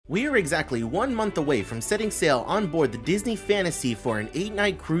We are exactly 1 month away from setting sail on board the Disney Fantasy for an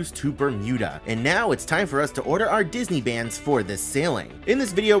 8-night cruise to Bermuda, and now it's time for us to order our DisneyBands for this sailing. In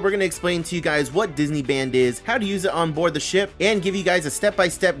this video, we're going to explain to you guys what DisneyBand is, how to use it on board the ship, and give you guys a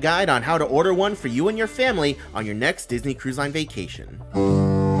step-by-step guide on how to order one for you and your family on your next Disney Cruise Line vacation.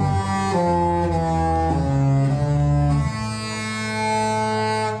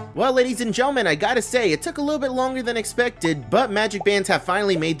 Well, ladies and gentlemen, I gotta say, it took a little bit longer than expected, but Magic Bands have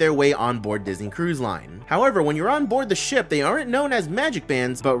finally made their way on board Disney Cruise Line. However, when you're on board the ship, they aren't known as Magic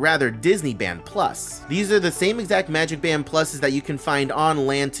Bands, but rather DisneyBand Plus. These are the same exact Magic Band Pluses that you can find on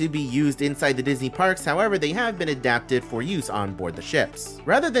land to be used inside the Disney parks, however, they have been adapted for use on board the ships.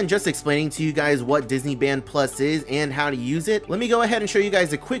 Rather than just explaining to you guys what DisneyBand Plus is and how to use it, let me go ahead and show you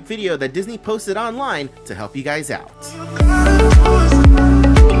guys a quick video that Disney posted online to help you guys out.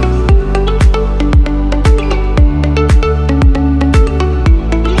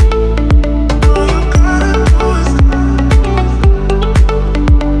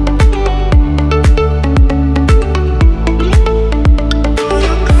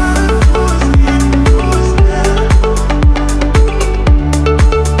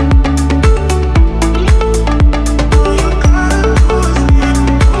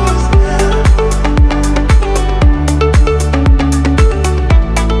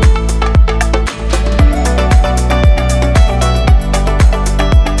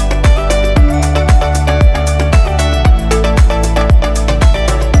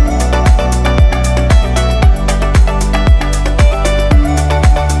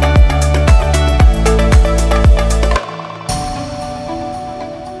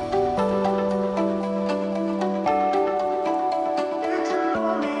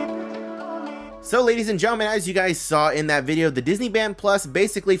 So ladies and gentlemen, as you guys saw in that video, the DisneyBand Plus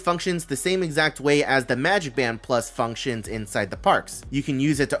basically functions the same exact way as the Magic Band Plus functions inside the parks. You can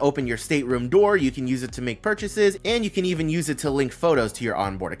use it to open your stateroom door, you can use it to make purchases, and you can even use it to link photos to your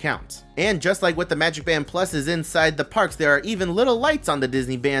onboard account. And just like with the Magic Band Pluses inside the parks, there are even little lights on the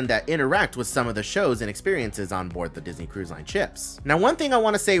DisneyBand that interact with some of the shows and experiences on board the Disney Cruise Line ships. Now, one thing I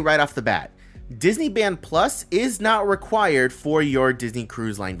want to say right off the bat, DisneyBand Plus is not required for your Disney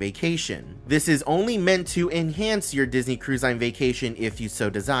Cruise Line vacation. This is only meant to enhance your Disney Cruise Line vacation if you so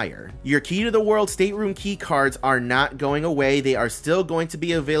desire. Your Key to the World stateroom key cards are not going away. They are still going to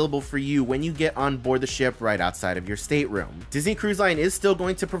be available for you when you get on board the ship right outside of your stateroom. Disney Cruise Line is still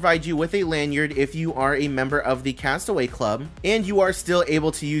going to provide you with a lanyard if you are a member of the Castaway Club, and you are still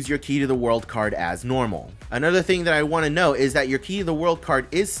able to use your Key to the World card as normal. Another thing that I want to know is that your Key to the World card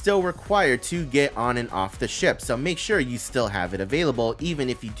is still required to get on and off the ship, so make sure you still have it available even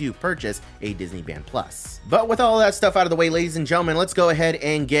if you do purchase a DisneyBand Plus. But with all that stuff out of the way, ladies and gentlemen, let's go ahead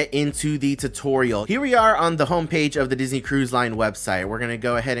and get into the tutorial. Here we are on the homepage of the Disney Cruise Line website. We're going to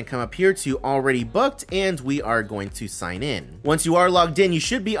go ahead and come up here to already booked, and we are going to sign in. Once you are logged in, you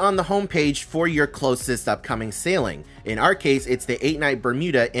should be on the homepage for your closest upcoming sailing. In our case, it's the 8-night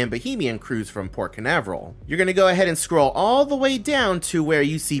Bermuda and Bohemian cruise from Port Canaveral. You're going to go ahead and scroll all the way down to where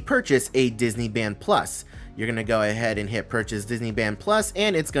you see purchase a DisneyBand Plus. You're going to go ahead and hit purchase DisneyBand Plus,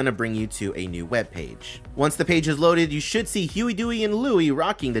 and it's going to bring you to a new web page. Once the page is loaded, you should see Huey, Dewey, and Louie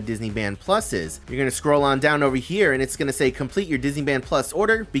rocking the DisneyBand Pluses. You're going to scroll on down over here, and it's going to say complete your DisneyBand Plus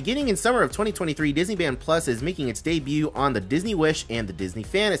order. Beginning in summer of 2023, DisneyBand Plus is making its debut on the Disney Wish and the Disney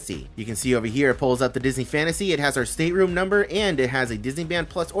Fantasy. You can see over here, it pulls up the Disney Fantasy. It has our stateroom number, and it has a DisneyBand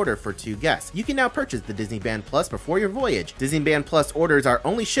Plus order for 2 guests. You can now purchase the DisneyBand Plus before your voyage. DisneyBand Plus orders are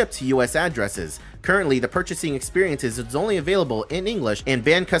only shipped to US addresses. Currently, the purchasing experience is only available in English, and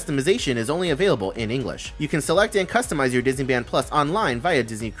band customization is only available in English. You can select and customize your DisneyBand Plus online via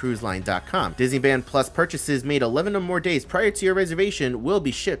DisneyCruiseLine.com. DisneyBand Plus purchases made 11 or more days prior to your reservation will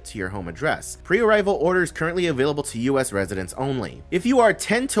be shipped to your home address. Pre-arrival orders currently available to US residents only. If you are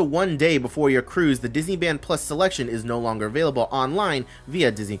 10 to 1 day before your cruise, the DisneyBand Plus selection is no longer available online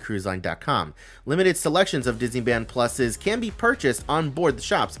via DisneyCruiseLine.com. Limited selections of DisneyBand Pluses can be purchased on board the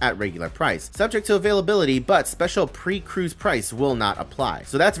shops at regular price, subject to availability, but special pre-cruise price will not apply.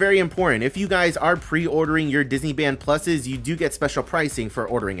 So that's very important. If you guys are pre-ordering your DisneyBand Pluses, you do get special pricing for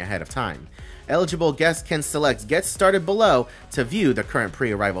ordering ahead of time. Eligible guests can select Get Started below to view the current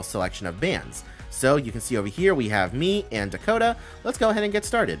pre-arrival selection of bands. So you can see over here we have me and Dakota. Let's go ahead and get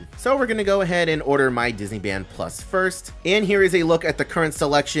started. So we're going to go ahead and order my DisneyBand Plus first. And here is a look at the current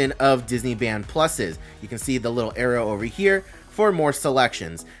selection of DisneyBand Pluses. You can see the little arrow over here. for more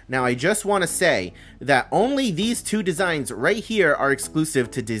selections. Now, I just want to say that only these two designs right here are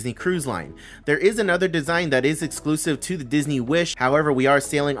exclusive to Disney Cruise Line. There is another design that is exclusive to the Disney Wish. However, we are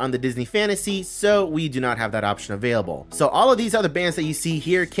sailing on the Disney Fantasy, so we do not have that option available. So all of these other bands that you see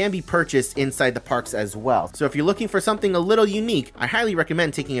here can be purchased inside the parks as well. So if you're looking for something a little unique, I highly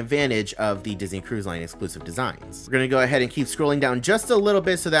recommend taking advantage of the Disney Cruise Line exclusive designs. We're going to go ahead and keep scrolling down just a little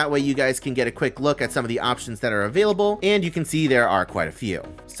bit so that way you guys can get a quick look at some of the options that are available, and you can see there are quite a few.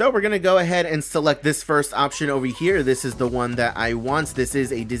 So we're going to go ahead and select this first option over here. This is the one that I want. This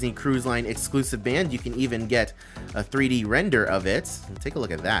is a Disney Cruise Line exclusive band. You can even get a 3D render of it. Take a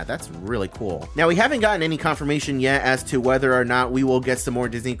look at that. That's really cool. Now, we haven't gotten any confirmation yet as to whether or not we will get some more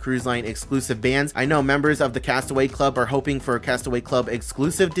Disney Cruise Line exclusive bands. I know members of the Castaway Club are hoping for Castaway Club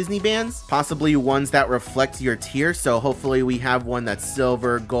exclusive Disney bands, possibly ones that reflect your tier. So hopefully we have one that's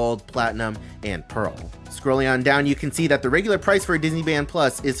silver, gold, platinum, and pearl. Scrolling on down, you can see that the regular price for DisneyBand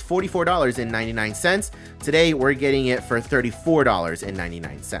Plus is $44.99. Today, we're getting it for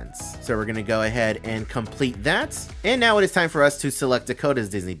 $34.99. So we're going to go ahead and complete that. And now it is time for us to select Dakota's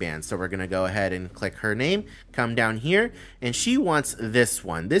Disney band. So we're going to go ahead and click her name, come down here, and she wants this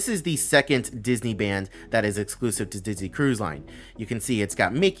one. This is the second Disney band that is exclusive to Disney Cruise Line. You can see it's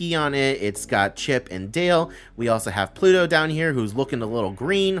got Mickey on it, it's got Chip and Dale. We also have Pluto down here who's looking a little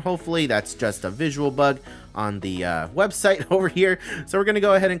green. Hopefully that's just a visual bug on the website over here. So we're going to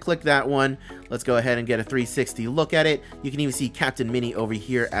go ahead and click that one. Let's go ahead and get a 360 look at it. You can even see Captain Minnie over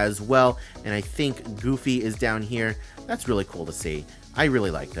here as well. And I think Goofy is down here. That's really cool to see. I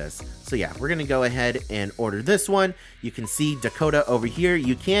really like this. So yeah, we're going to go ahead and order this one. You can see Dakota over here.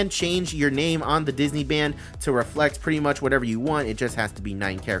 You can change your name on the Disney band to reflect pretty much whatever you want. It just has to be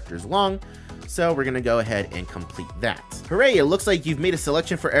 9 characters long. So we're going to go ahead and complete that. Hooray, it looks like you've made a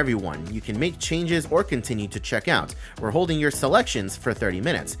selection for everyone. You can make changes or continue to check out. We're holding your selections for 30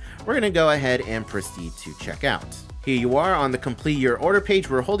 minutes. We're going to go ahead and proceed to check out. Here you are on the complete your order page.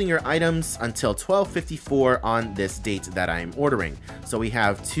 We're holding your items until 12:54 on this date that I'm ordering. So we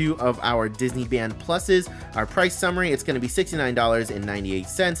have 2 of our DisneyBand Pluses. Our price summary, it's going to be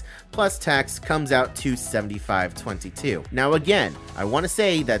 $69.98 plus tax, comes out to $75.22. Now again, I want to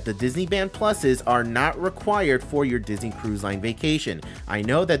say that the DisneyBand Pluses are not required for your Disney Cruise Line vacation. I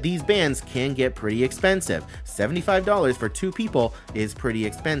know that these bands can get pretty expensive. $75 for 2 people is pretty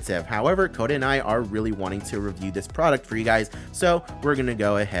expensive. However, Coda and I are really wanting to review this product for you guys, so we're gonna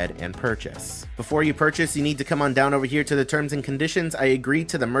go ahead and purchase. Before you purchase, you need to come on down over here to the terms and conditions. I agree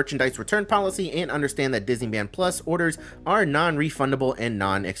to the merchandise return policy and understand that DisneyBand Plus orders are non-refundable and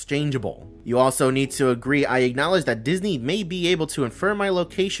non-exchangeable. You also need to agree I acknowledge that Disney may be able to infer my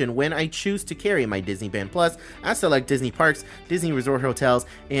location when I choose to carry my DisneyBand Plus at select Disney parks, Disney resort hotels,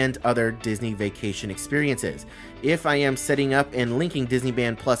 and other Disney vacation experiences. If I am setting up and linking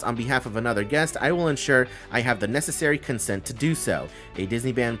DisneyBand Plus on behalf of another guest, I will ensure I have the necessary consent to do so. A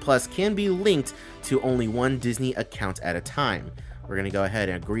DisneyBand Plus can be linked to only one Disney account at a time. We're going to go ahead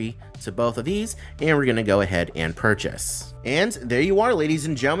and agree to both of these, and we're going to go ahead and purchase. And there you are, ladies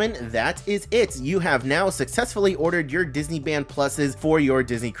and gentlemen, that is it. You have now successfully ordered your DisneyBand Pluses for your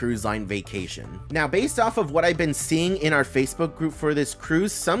Disney Cruise Line vacation. Now, based off of what I've been seeing in our Facebook group for this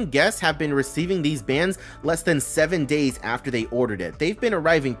cruise, some guests have been receiving these bands less than 7 days after they ordered it. They've been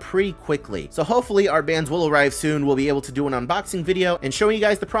arriving pretty quickly. So hopefully our bands will arrive soon. We'll be able to do an unboxing video and showing you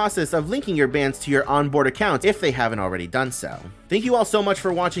guys the process of linking your bands to your onboard account if they haven't already done so. Thank you all so much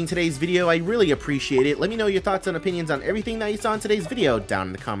for watching today's video. I really appreciate it. Let me know your thoughts and opinions on everything that you saw in today's video down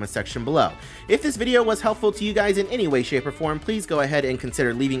in the comment section below. If this video was helpful to you guys in any way, shape, or form, please go ahead and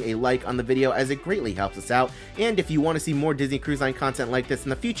consider leaving a like on the video as it greatly helps us out. And if you want to see more Disney Cruise Line content like this in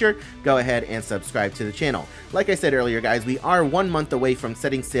the future, go ahead and subscribe to the channel. Like I said earlier, guys, we are 1 month away from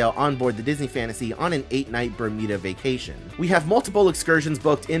setting sail on board the Disney Fantasy on an 8-night Bermuda vacation. We have multiple excursions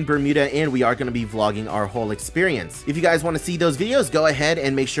booked in Bermuda, and we are going to be vlogging our whole experience. If you guys want to see those videos, go ahead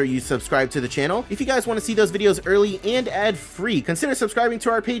and make sure you subscribe to the channel. If you guys want to see those videos early and ad-free, consider subscribing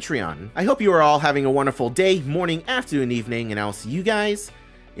to our Patreon. I hope you are all having a wonderful day, morning, afternoon, evening, and I'll see you guys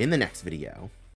in the next video.